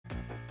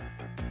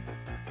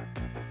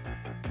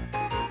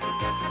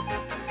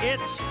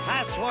It's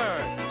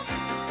password.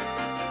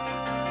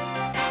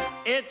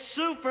 It's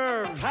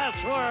super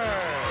password.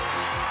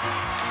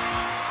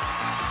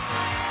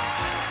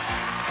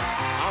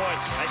 Our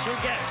special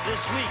guest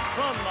this week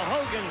from the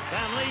Hogan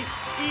family,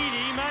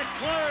 Edie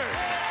McClurg.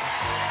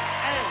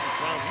 And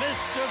from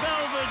Mr.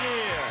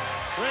 Belvedere,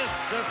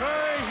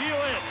 Christopher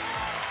Hewitt.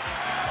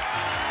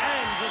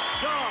 And the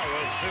star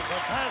with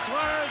super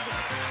password,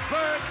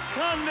 Bert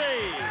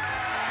Convy.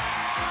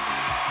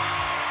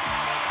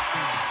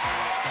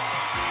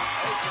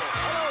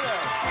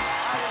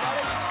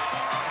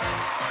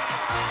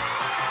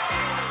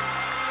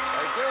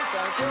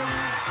 Thank you.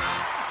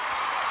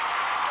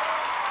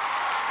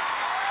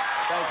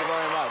 Thank you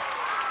very much.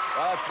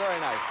 Well, that's very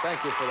nice.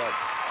 Thank you for that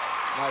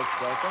nice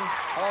welcome.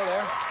 Hello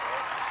there.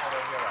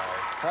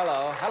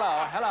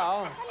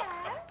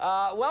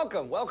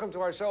 Hello. Welcome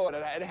to our show.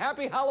 And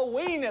happy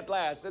Halloween at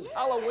last. It's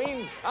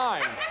Halloween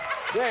time.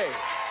 Day.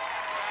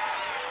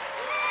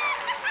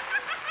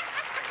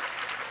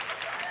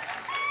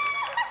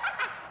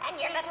 And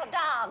your little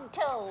dog,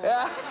 too.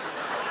 Yeah.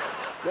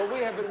 Well, we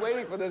have been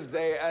waiting for this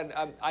day, and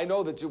I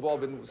know that you've all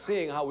been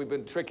seeing how we've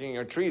been tricking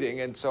or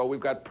treating, and so we've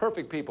got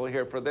perfect people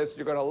here for this.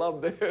 You're going to love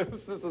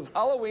this. This is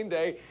Halloween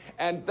Day,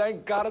 and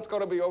thank God it's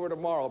going to be over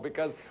tomorrow,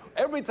 because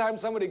every time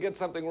somebody gets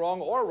something wrong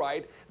or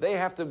right, they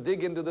have to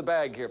dig into the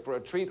bag here for a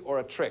treat or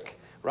a trick.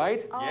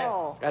 Right?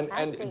 Oh, yes.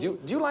 And do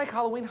you like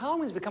Halloween?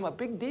 Halloween's become a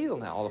big deal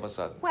now, all of a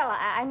sudden. Well,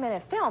 I'm in a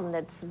film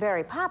that's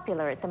very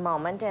popular at the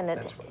moment, and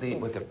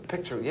with the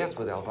picture, yes,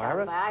 with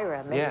Elvira.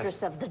 Elvira,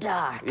 Mistress of the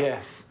Dark.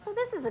 Yes. So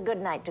this is a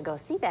good night to go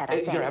see that,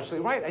 I think. You're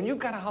absolutely right. And you've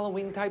got a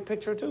Halloween-type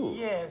picture, too.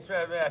 Yes.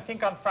 I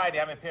think on Friday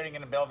I'm appearing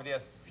in a Belvedere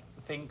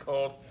thing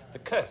called The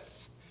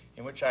Curse,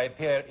 in which I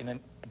appear in a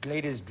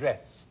lady's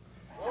dress.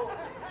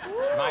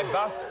 My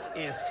bust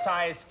is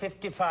size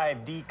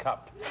 55 D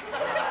cup.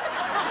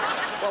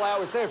 Well, I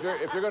always say, if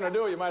you're going to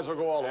do it, you might as well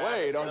go all the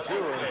way, don't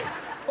you?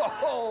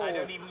 Oh. I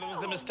don't even lose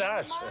the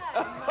moustache.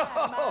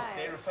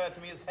 They refer to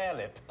me as hair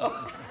lip.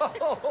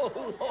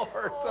 Oh,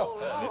 Lord.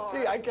 Oh,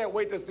 gee, I can't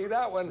wait to see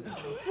that one.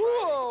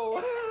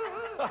 Whoa.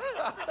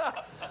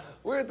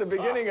 We're at the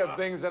beginning of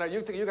things, and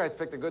you guys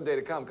picked a good day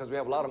to come because we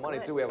have a lot of money,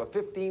 too. We have a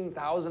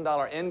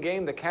 $15,000 end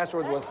game. The cash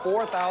reward's worth $4,000.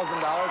 We're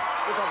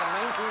talking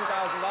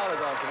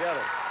 $19,000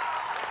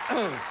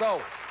 altogether.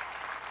 So...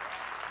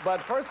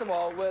 But first of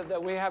all,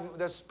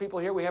 there's people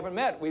here we haven't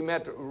met. We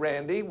met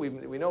Randy. We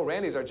know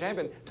Randy's our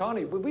champion.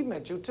 Tawny, we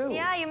met you too.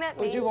 Yeah, you met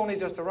me. But you've only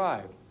just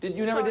arrived.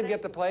 You never did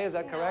get to play, is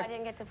that correct? No, I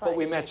didn't get to play. But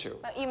we met you.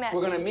 But you met We're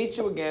me. going to meet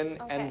you again,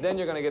 and then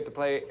you're going to get to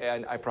play,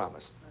 and I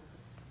promise.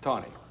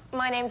 Tawny.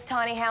 My name's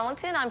Tawny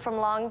Hamilton. I'm from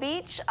Long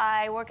Beach.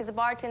 I work as a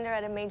bartender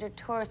at a major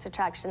tourist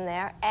attraction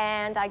there,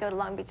 and I go to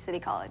Long Beach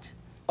City College.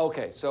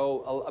 Okay,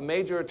 so a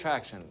major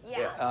attraction.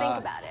 Yeah, think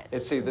about it.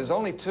 Let's see, there's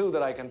only two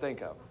that I can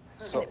think of.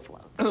 So, and it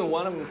floats.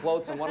 One of them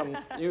floats and one of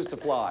them used to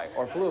fly,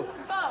 or flew,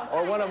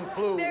 or one of them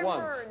flew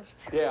once.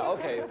 Merged. Yeah,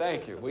 okay,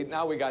 thank you.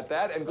 Now we got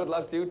that, and good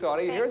luck to you,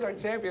 Tawny. Here's our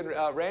champion,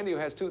 Randy, who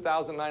has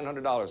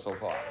 $2,900 so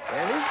far.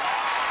 Randy?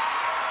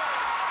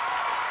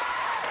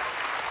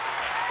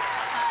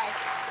 Hi,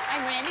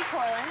 I'm Randy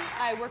Corlin.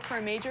 I work for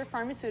a major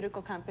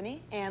pharmaceutical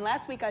company, and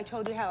last week I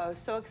told you how I was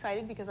so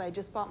excited because I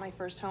just bought my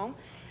first home.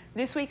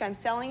 This week I'm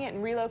selling it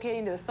and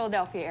relocating to the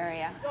Philadelphia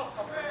area.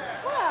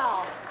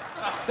 Well...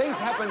 Things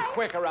happen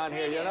quick around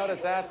here. You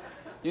notice that?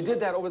 You did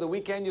that over the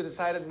weekend. You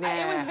decided, nah.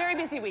 It was a very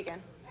busy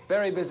weekend.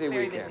 Very busy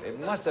weekend. It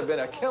must have been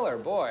a killer,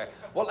 boy.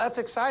 Well, that's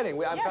exciting.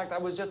 In fact, I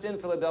was just in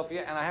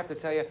Philadelphia, and I have to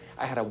tell you,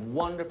 I had a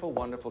wonderful,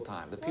 wonderful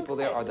time. The people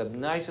there are the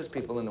nicest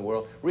people in the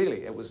world.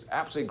 Really, it was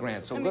absolutely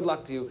grand. So good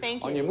luck to you.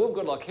 Thank you. On your move,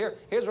 good luck.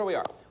 Here's where we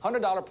are.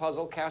 $100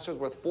 puzzle. Cash is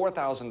worth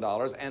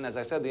 $4,000. And as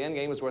I said, the end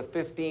game is worth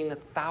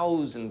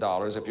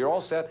 $15,000. If you're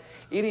all set,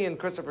 Edie and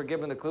Christopher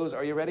giving the clues.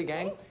 Are you ready,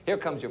 gang? Here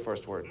comes your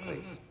first word,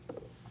 please.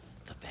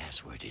 The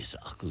password is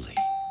ugly.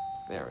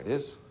 There it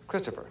is.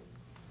 Christopher.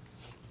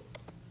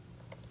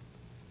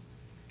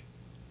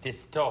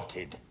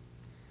 Distorted.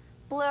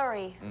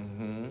 Blurry.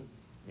 Mm-hmm.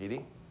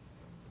 Edie?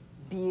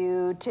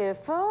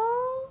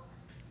 Beautiful.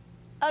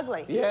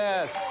 Ugly.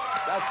 Yes,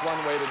 that's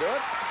one way to do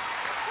it.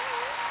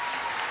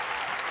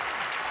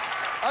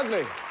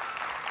 Ugly.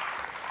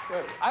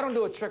 Good. I don't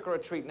do a trick or a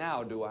treat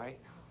now, do I?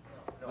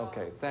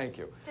 Okay, thank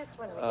you. Just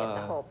when we get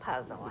the whole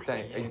puzzle.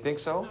 You think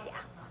so? Yeah.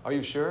 Are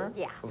you sure?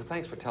 Yeah. Well,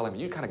 thanks for telling me.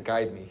 You kind of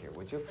guide me here,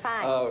 would you?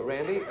 Fine.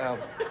 Randy,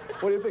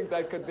 what do you think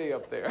that could be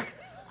up there?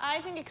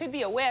 I think it could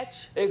be a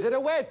witch. Is it a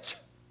witch?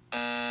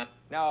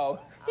 No.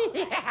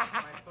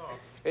 Yeah.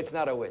 It's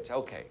not a witch.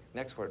 Okay,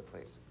 next word,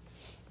 please.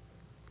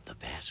 The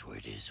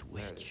password is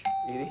witch.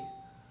 Edie?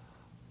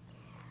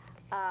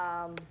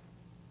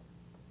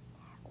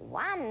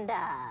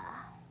 Wanda.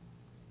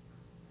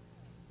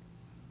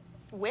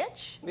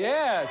 Witch?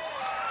 Yes.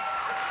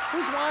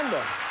 Who's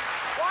Wanda?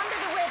 Wanda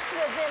the Witch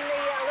was in the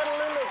Little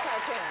Lulu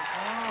cartoons.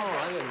 Oh,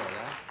 I didn't know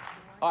that.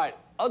 All right,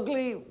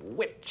 ugly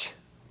witch.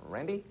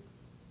 Randy?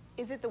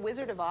 Is it the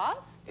Wizard of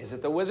Oz? Is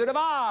it the Wizard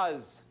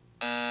Oz?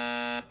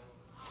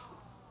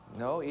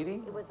 No,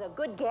 Edie? It was a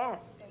good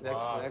guess.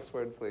 Next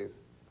word, please.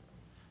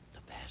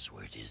 The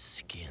password is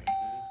skin.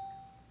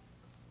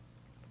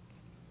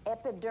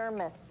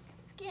 Epidermis.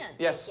 Skin.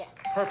 Yes. Yes.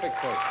 Perfect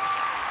clue.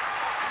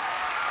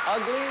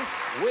 Ugly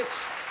which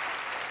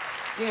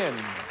skin?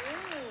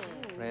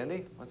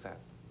 Randy, what's that?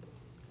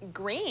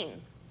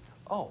 Green.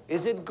 Oh,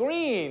 is it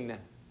green?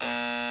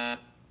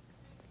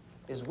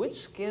 Is which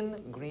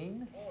skin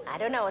green? I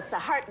don't know. It's the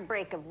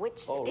heartbreak of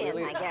which Oh, skin,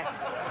 really? I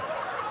guess.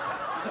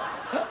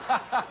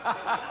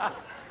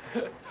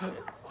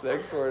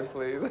 Next word,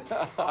 please. The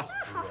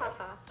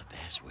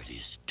password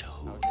is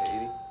toad. Okay,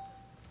 Edie.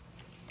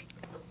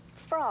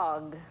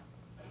 Frog.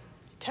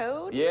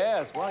 Toad.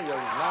 Yes, well, you're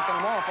knocking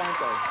them off, aren't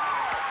they?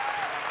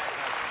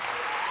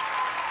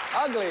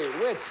 Ugly,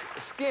 which,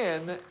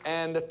 skin,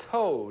 and a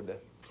toad.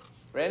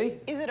 Ready?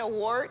 Is it a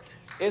wart?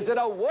 Is it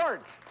a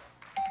wart?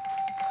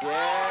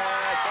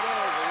 Yes, it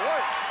is.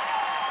 Warts.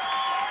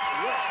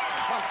 Warts.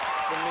 Bumps.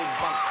 They need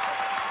bumps.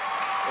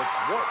 It's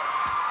warts.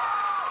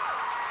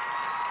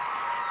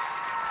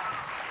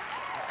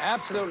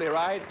 Absolutely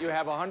right. You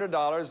have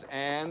 $100,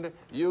 and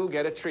you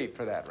get a treat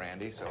for that,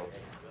 Randy. So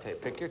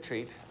pick your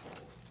treat.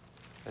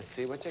 Let's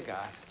see what you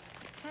got.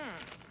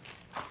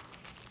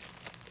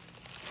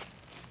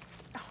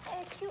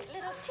 Oh, cute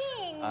little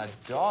ting. A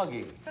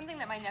doggy. Something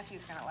that my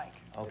nephew's gonna like.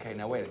 Okay,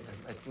 now wait.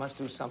 It must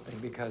do something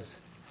because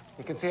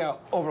you can see how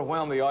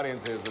overwhelmed the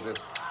audience is with this.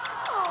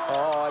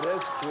 Oh, it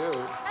is cute.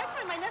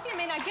 Actually, my nephew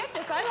may not get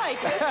this. I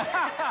like it.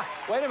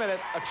 Wait a minute.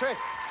 A trick.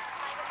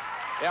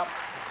 Yep.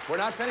 We're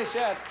not finished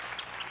yet.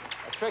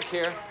 A trick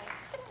here.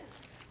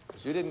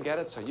 Because you didn't get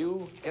it, so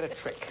you get a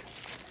trick.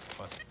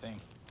 What's the thing?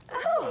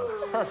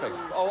 Perfect.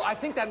 Oh, I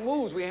think that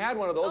moves. We had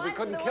one of those. We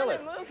couldn't kill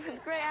it. It's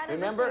great. How does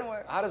Remember? this one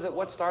work? How does it?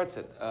 What starts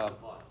it?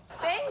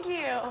 Thank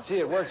you. Gee,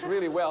 it works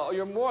really well. Oh,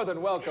 you're more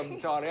than welcome,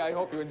 Tony. I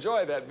hope you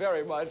enjoy that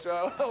very much.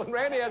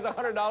 Randy has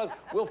 $100.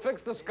 We'll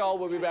fix the skull.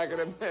 We'll be back in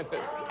a minute.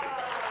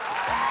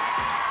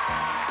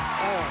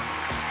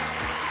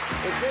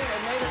 It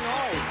made a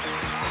noise.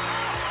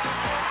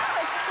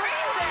 It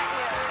screams at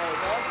you. Oh, it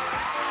does?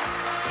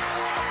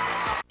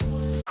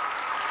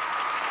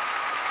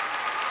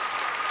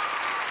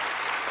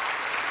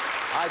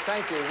 I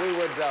thank you.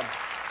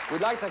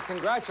 We'd like to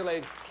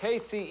congratulate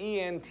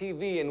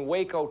KCEN-TV in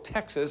Waco,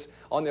 Texas,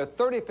 on their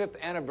 35th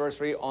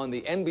anniversary on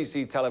the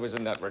NBC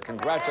television network.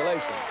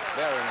 Congratulations.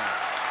 Very nice.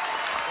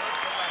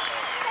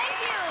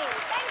 Thank you.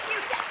 Thank you,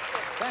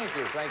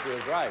 Texas. Thank you,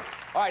 is right.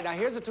 All right, now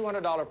here's a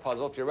 $200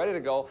 puzzle if you're ready to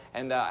go,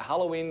 and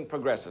Halloween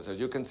progresses, as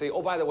you can see.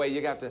 Oh, by the way,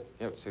 you have to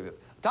see this.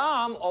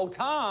 Tom, oh,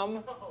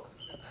 Tom.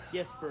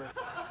 Yes, Bert.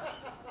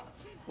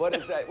 What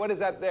is that? What is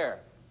that there?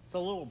 It's a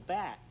little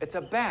bat. It's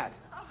a bat.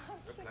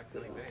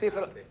 See if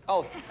it'll...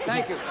 Oh,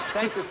 thank you,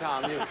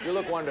 Tom. You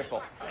look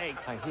wonderful.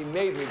 Thanks. He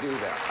made me do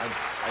that.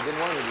 I didn't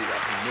want to do that.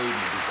 He made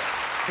me do that.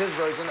 His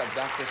version of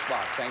Dr.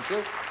 Spock. Thank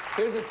you.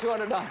 Here's a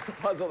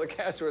 $200 puzzle. The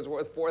cashier is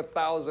worth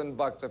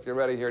 $4,000. If you're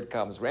ready, here it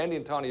comes. Randy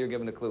and Tony, you're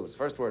given the clues.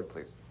 First word,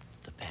 please.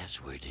 The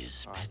password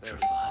is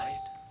petrified.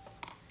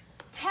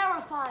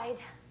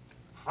 Terrified.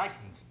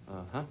 Frightened.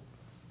 Uh-huh.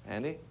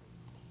 Andy?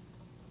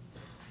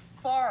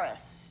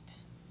 Forest.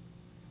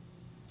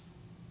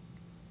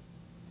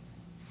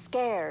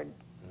 Scared.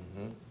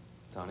 Mm-hmm.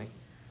 Tony?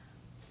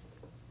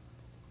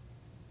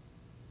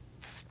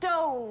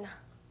 Stone.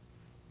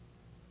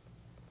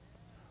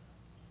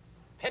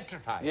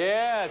 Petrified.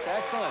 Yes,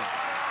 excellent.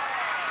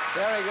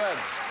 Very good.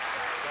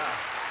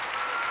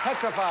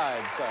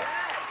 Petrified, sir.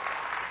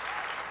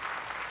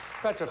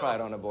 Petrified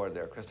on the board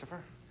there,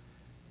 Christopher.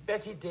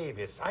 Betty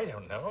Davis. I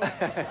don't know.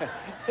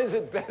 Is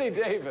it Betty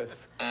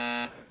Davis?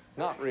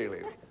 Not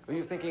really. Were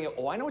you thinking of...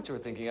 Oh, I know what you were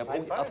thinking of.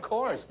 Oh, of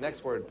course.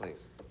 Next word,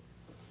 please.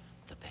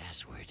 The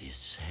password is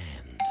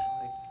sand.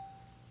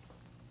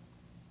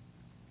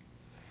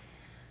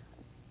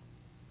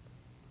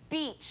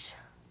 Beach.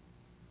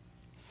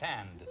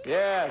 Sand.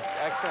 Yes,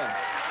 excellent.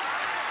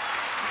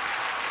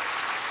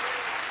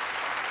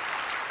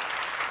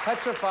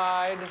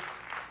 Petrified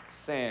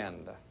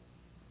sand.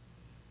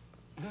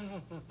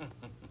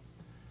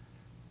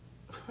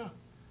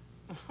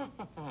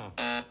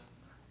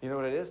 You know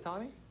what it is,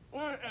 Tommy? Of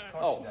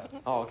course she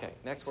does. Oh, okay.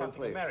 Next word,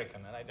 Something please.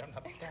 American, and I don't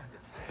understand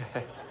it.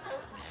 The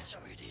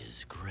password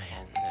is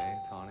grand. Okay,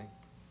 Tony.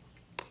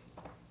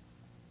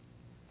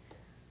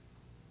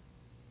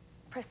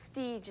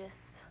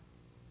 Prestigious.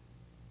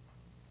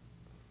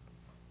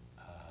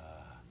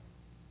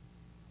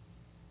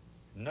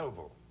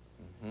 Noble.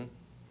 Mm-hmm.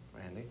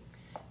 Randy?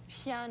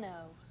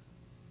 Piano.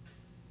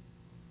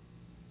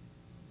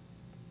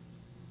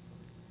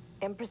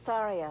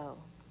 Impresario.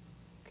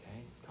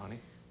 Okay, Tony?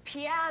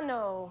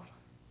 Piano.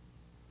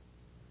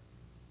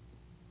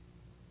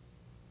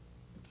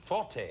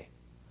 Forte.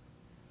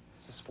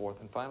 This is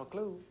fourth and final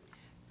clue.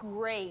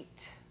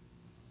 Great.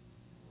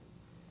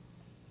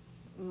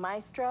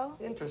 Maestro.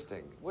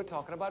 Interesting. We're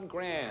talking about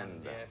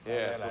grand. Yes, I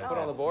Yes, we'll realize put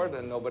it on that. the board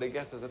and nobody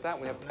guesses at that.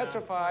 We have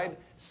petrified,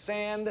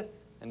 sand,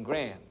 and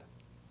grand.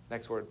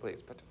 Next word,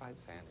 please. Petrified,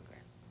 sand, and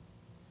grand.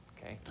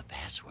 Okay. The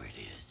password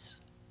is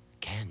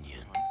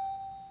canyon.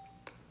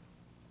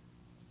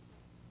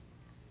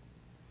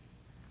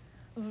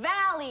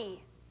 Valley.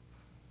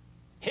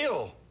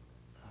 Hill.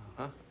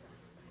 Huh?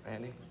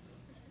 Randy?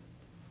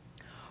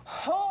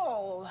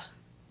 Hole.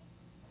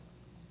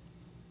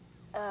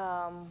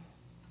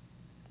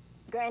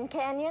 Grand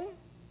Canyon.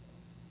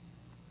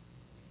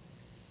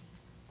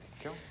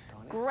 Thank you.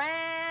 Tony?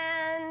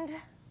 Grand.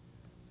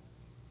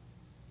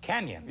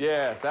 Canyon.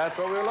 Yes, that's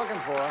what we were looking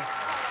for.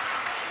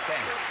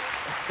 Thanks.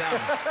 Done.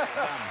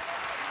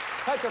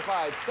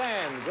 Petrified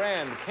Sand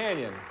Grand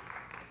Canyon.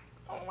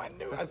 Oh, I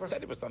knew. I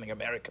said it was something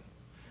American.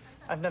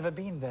 I've never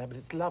been there, but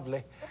it's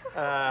lovely.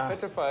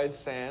 Petrified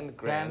Sand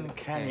Grand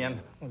Canyon.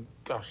 Oh,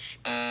 gosh.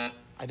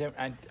 I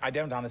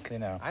don't honestly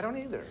know. I don't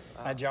either.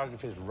 My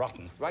geography is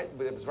rotten. Right,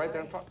 but it was right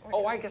there in front.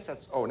 Oh, I guess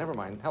that's. Oh, never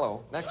mind.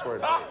 Hello. Next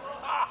word, please.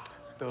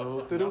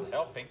 Not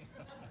helping.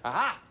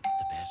 Aha!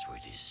 The password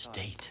is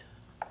state.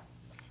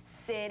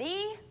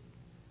 City.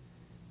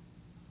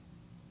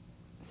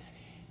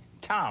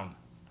 Town.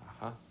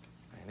 Uh-huh.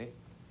 Randy?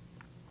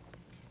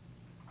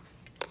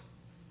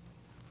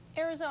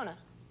 Arizona.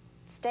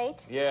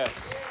 State.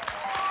 Yes.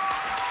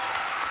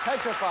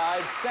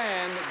 Petrified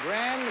Sand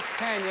Grand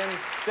Canyon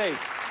State.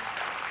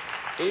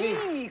 Edie?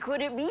 Gee, could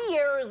it be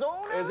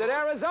Arizona? Is it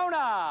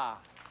Arizona?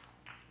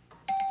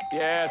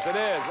 Yes, it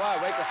is. Wow,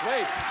 make us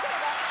wait.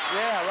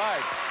 Yeah,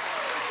 right.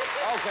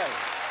 Okay.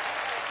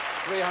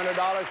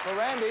 $300 for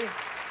Randy.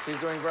 She's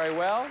doing very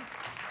well.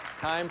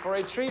 Time for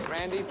a treat,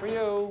 Randy, for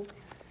you.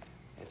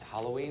 It's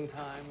Halloween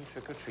time,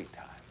 trick-or-treat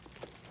time.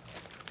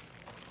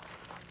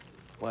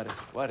 What is it?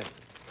 What is it?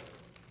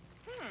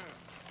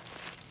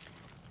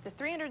 The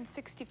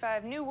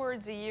 365 New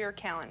Words a Year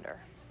calendar.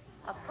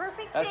 A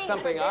perfect That's thing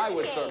something for I this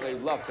would game. certainly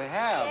love to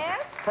have.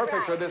 Yes,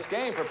 Perfect for right. this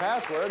game, for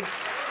password.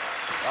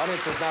 The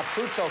audience is not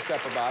too choked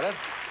up about it.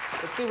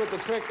 Let's see what the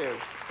trick is.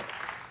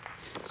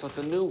 So it's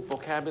a new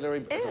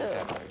vocabulary. It's a Ew.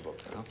 vocabulary book,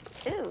 you know?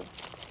 Ooh.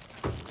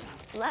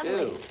 It's lovely.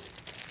 Ew.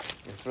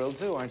 You're thrilled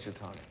too, aren't you,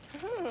 Tony?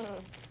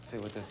 Let's see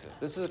what this is.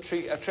 This is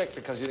a trick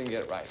because you didn't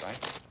get it right, right?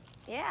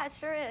 Yeah, it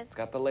sure is. It's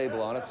got the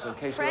label on it, so in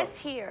case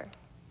Press you here.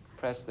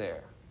 press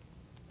there.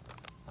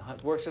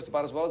 It works just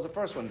about as well as the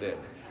first one did.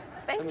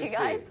 Thank Let me you, see.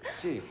 guys.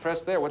 Gee,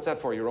 press there. What's that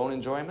for? Your own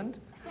enjoyment?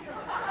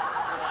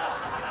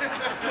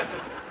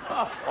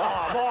 Oh,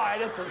 boy,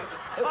 this is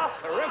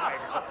terrific.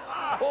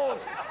 Oh,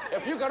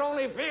 if you could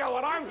only feel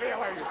what I'm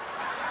feeling.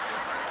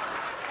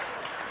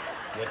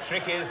 The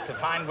trick is to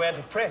find where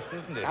to press,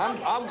 isn't it?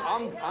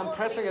 I'm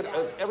pressing it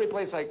as every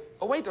place like,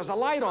 oh, wait, there's a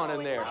light on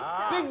in there.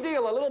 Big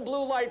deal. A little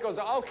blue light goes,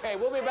 okay,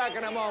 we'll be back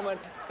in a moment.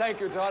 Thank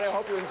you, Tony. I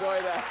hope you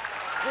enjoy that.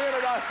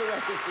 $300 to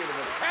Randy in a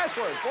minute.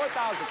 Password,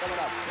 4,000 coming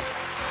up.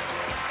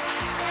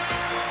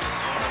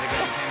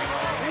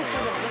 Let me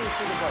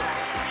see the book.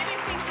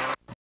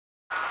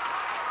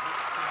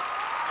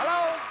 Hello?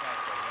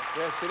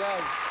 Yes, she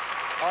does.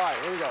 All right,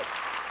 here we go.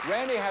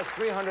 Randy has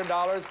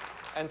 $300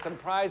 and some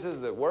prizes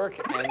that work,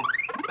 and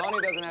Tony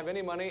doesn't have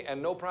any money and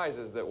no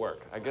prizes that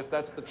work. I guess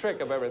that's the trick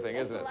of everything,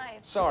 isn't it? life.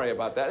 Sorry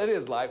about that. It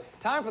is live.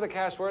 Time for the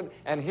cash word,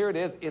 and here it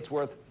is. It's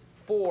worth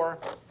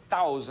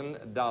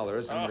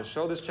 $4,000. I'm going to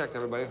show this check to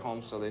everybody at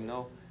home so they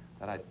know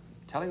that I'm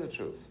telling the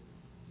truth.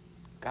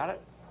 Got it?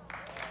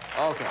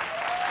 Okay.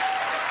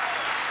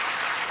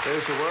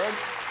 There's your word.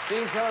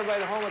 Gene, tell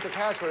everybody at home what the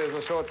cash word is.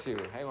 We'll show it to you.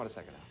 Hang on a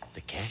second.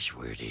 The cash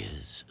word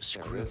is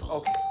There it is. scribble.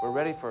 Okay, we're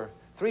ready for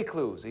 3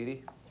 clues,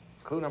 Edie.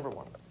 Clue number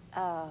 1.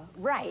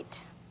 Right.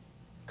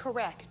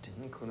 Correct.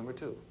 Clue number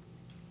 2.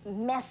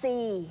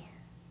 Messy.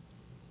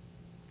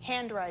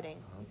 Handwriting.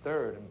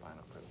 Third and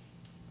final clue.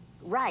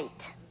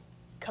 Right.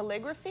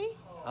 Calligraphy.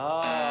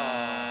 Oh,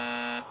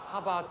 how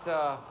about,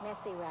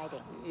 Messy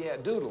writing. yeah,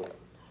 doodle.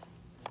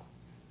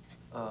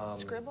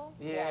 Scribble.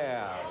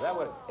 Yeah, that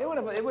would,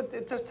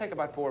 it'd just take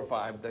about 4 or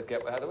 5 to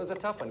get, that was a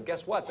tough one.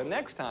 Guess what? The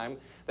next time,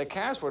 the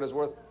cash word is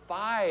worth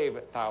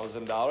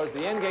 $5,000.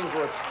 The end game's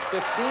worth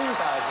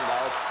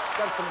 $15,000.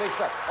 Got some big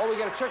stuff. Oh, we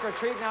get a trick or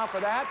treat now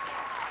for that?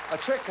 A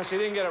trick because you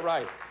didn't get it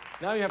right.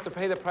 Now you have to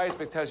pay the price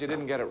because you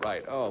didn't get it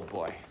right. Oh,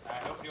 boy. I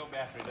hope your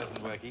battery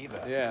doesn't work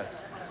either.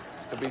 Yes.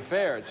 To be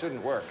fair, it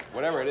shouldn't work.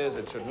 Whatever it is,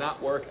 it should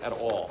not work at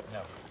all.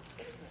 No.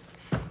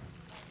 Is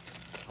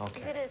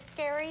Okay. it a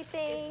scary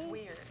thing? It's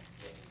weird.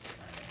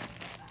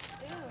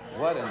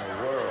 What in the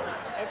world?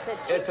 It's a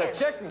chicken. It's a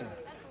chicken.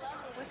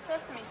 With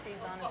sesame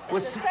seeds on its back.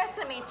 With It's a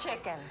sesame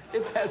chicken.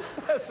 It has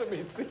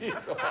sesame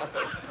seeds on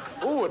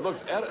it. Ooh, it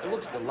looks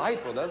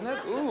delightful, doesn't it?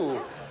 Ooh.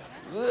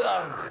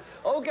 Ugh.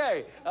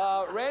 Okay,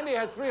 Randy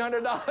has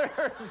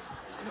 $300.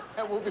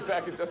 And we'll be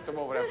back in just a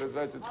moment after this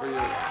message for you. $15,000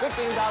 end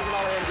game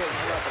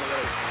coming up in a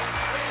minute.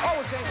 Oh,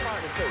 we'll change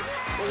markets too.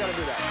 We're gonna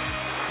do that.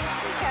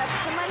 We got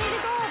some money to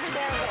go over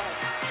there with.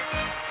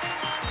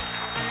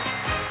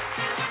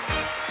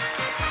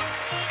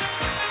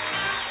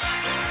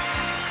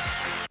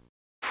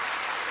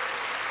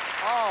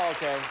 Oh,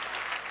 okay.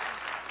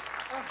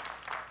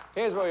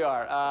 Here's where we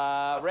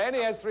are.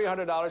 Randy has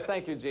 $300.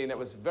 Thank you, Gene. That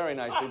was very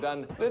nicely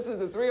done. This is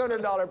the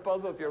 $300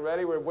 puzzle. If you're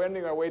ready, we're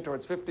wending our way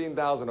towards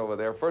 $15,000 over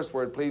there. First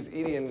word, please.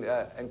 Edie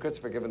and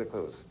Christopher, given the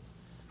clues.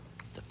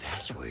 The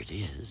password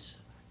is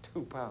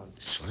 2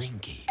 pounds.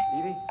 slinky.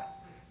 Edie?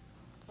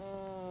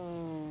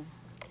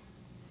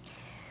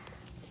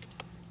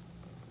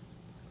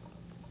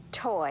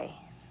 Toy.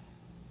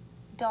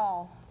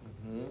 Doll.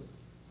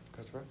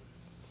 Christopher?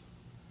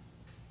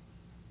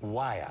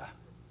 Wire.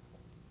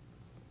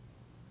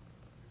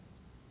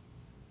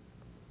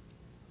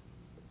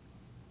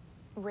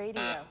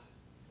 Radio.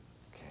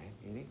 Okay,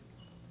 Edie?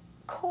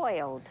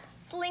 Coiled.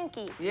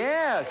 Slinky.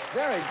 Yes,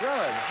 very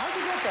good. How'd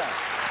you get that?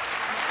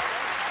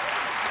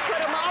 Put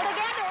them all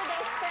together,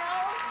 they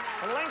spell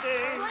Slinky.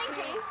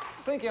 Slinky.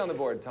 Slinky on the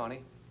board,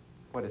 Tony.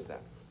 What is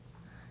that?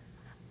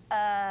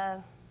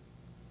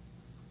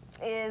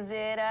 Is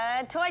it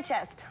a toy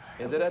chest?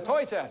 Is it a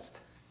toy chest?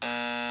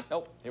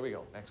 Nope. Here we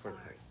go. Next word,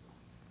 please.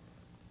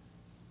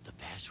 The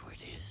password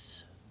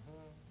is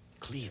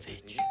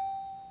cleavage.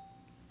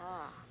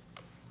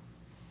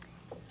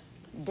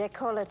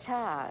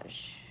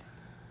 Décolletage.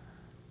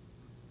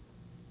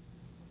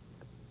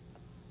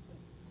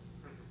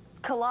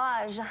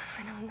 Collage.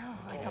 I don't know.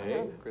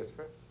 Okay,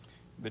 Christopher?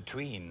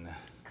 Between.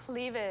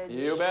 Cleavage.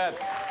 You bet.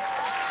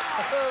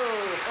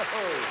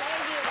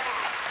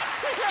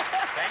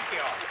 Thank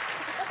you.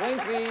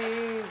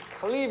 Slinky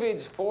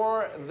cleavage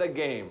for the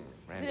game.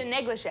 Is it a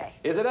negligee?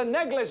 Is it a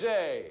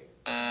negligee?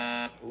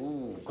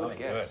 Ooh, good Really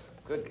guess.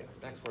 Good guess.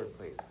 Next word,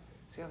 please.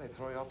 See how they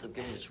throw you off with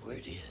giving you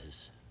Password sleep?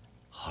 is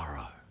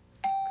horror.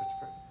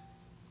 Christopher?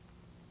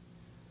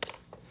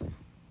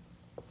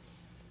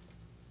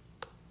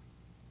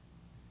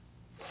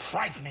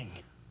 Frightening.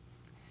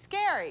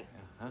 Scary.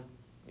 Huh?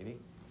 Edie?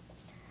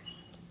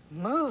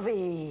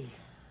 Movie.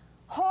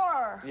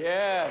 Horror.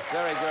 Yes,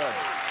 very good.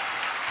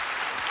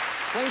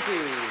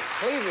 Slinky,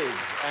 cleavage,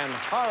 and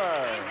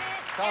horror. Is it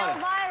Tony.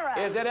 Elvira?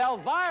 Is it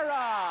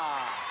Elvira?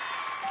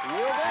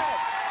 You bet.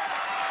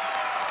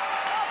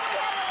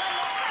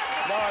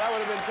 No, that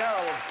would have been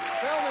terrible.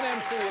 Film and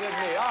MC, you didn't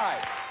me. All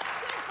right.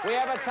 We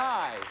have a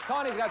tie.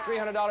 Tony's got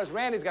 $300.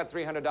 Randy's got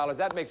 $300.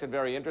 That makes it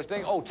very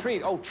interesting. Oh,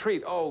 treat. Oh,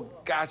 treat. Oh,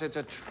 gosh, it's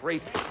a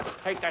treat.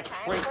 Take that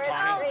treat, Oh,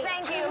 Tony.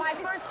 thank you. My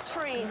first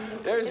treat.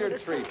 There's your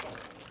treat.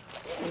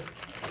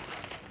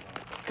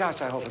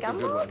 Gosh, I hope it's a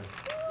good one.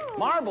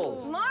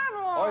 Marbles.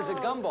 Marbles. Or is it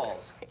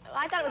gumballs?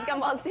 I thought it was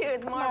gumballs too.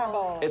 It's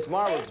marbles. It's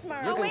marbles. Space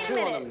marbles. You Oh, can wait a chew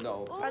on minute. them,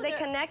 though. Are they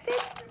connected?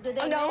 Do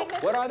they no.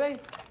 make What are they?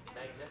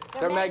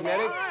 They're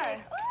magnetic?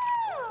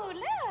 Oh,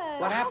 look.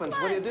 What happens?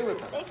 What do you do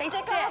with them? They stick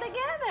stick. all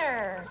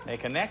together.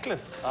 Make a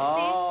necklace.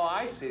 Oh,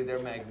 I see. They're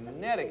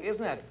magnetic.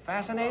 Isn't that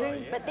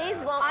fascinating? But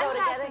these won't I'm go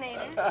together.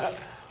 fascinated.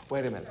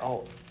 Wait a minute.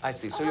 Oh, I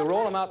see. So you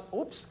roll them out.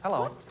 Oops.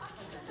 Hello.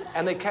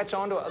 And they catch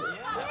on to...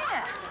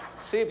 Yeah.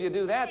 See, if you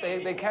do that,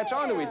 they catch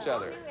on to each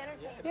other.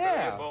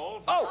 Yeah. Oh,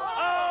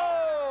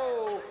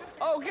 oh,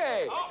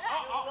 okay.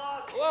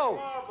 Whoa,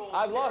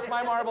 I've lost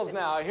my marbles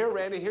now. Here,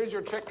 Randy, here's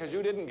your trick because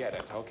you didn't get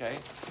it, okay?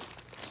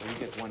 So you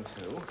get one,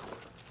 too.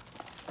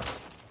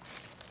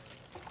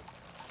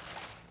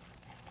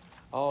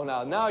 Oh,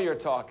 now you're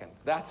talking.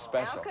 That's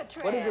special.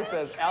 Alcatraz. What does it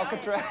say?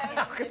 Alcatraz?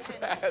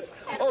 Alcatraz.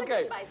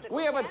 Okay,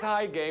 we have a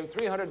tie game,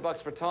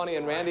 $300 for Tony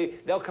and Randy.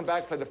 They'll come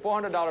back, play the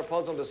 $400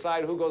 puzzle, and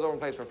decide who goes over and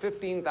plays for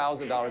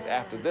 $15,000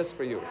 after this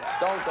for you.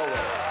 Don't go away.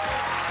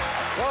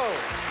 Whoa.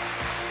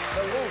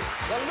 The loop.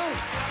 The loop.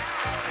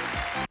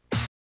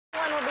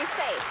 One will be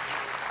safe.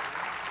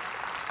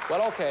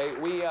 Well, okay,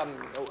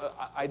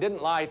 I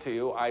didn't lie to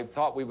you. I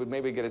thought we would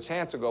maybe get a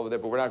chance to go over there,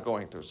 but we're not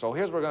going to. So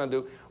here's what we're going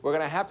to do. We're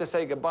going to have to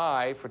say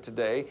goodbye for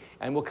today,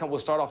 and we'll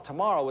start off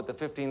tomorrow with the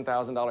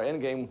 $15,000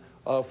 end game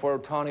for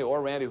Tony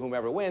or Randy,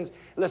 whomever wins.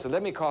 Listen,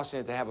 let me caution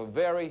you to have a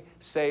very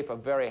safe, a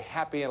very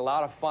happy, and a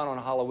lot of fun on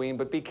Halloween,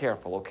 but be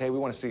careful, okay? We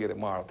want to see you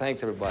tomorrow.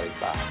 Thanks, everybody.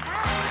 Bye.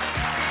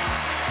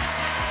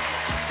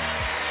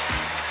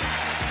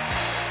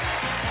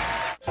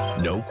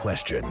 No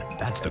question.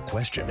 That's the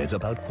question is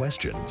about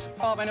questions.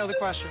 Bob, I know the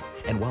question.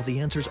 And while the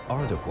answers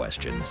are the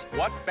questions,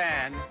 What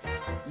band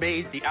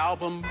made the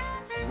album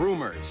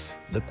Rumors?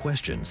 the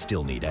questions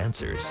still need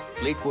answers.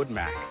 Fleetwood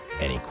Mac.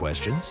 Any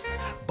questions?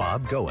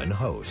 Bob Goen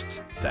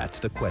hosts That's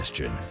the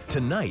Question.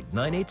 Tonight,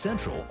 9/8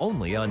 Central,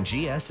 only on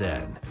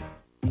GSN.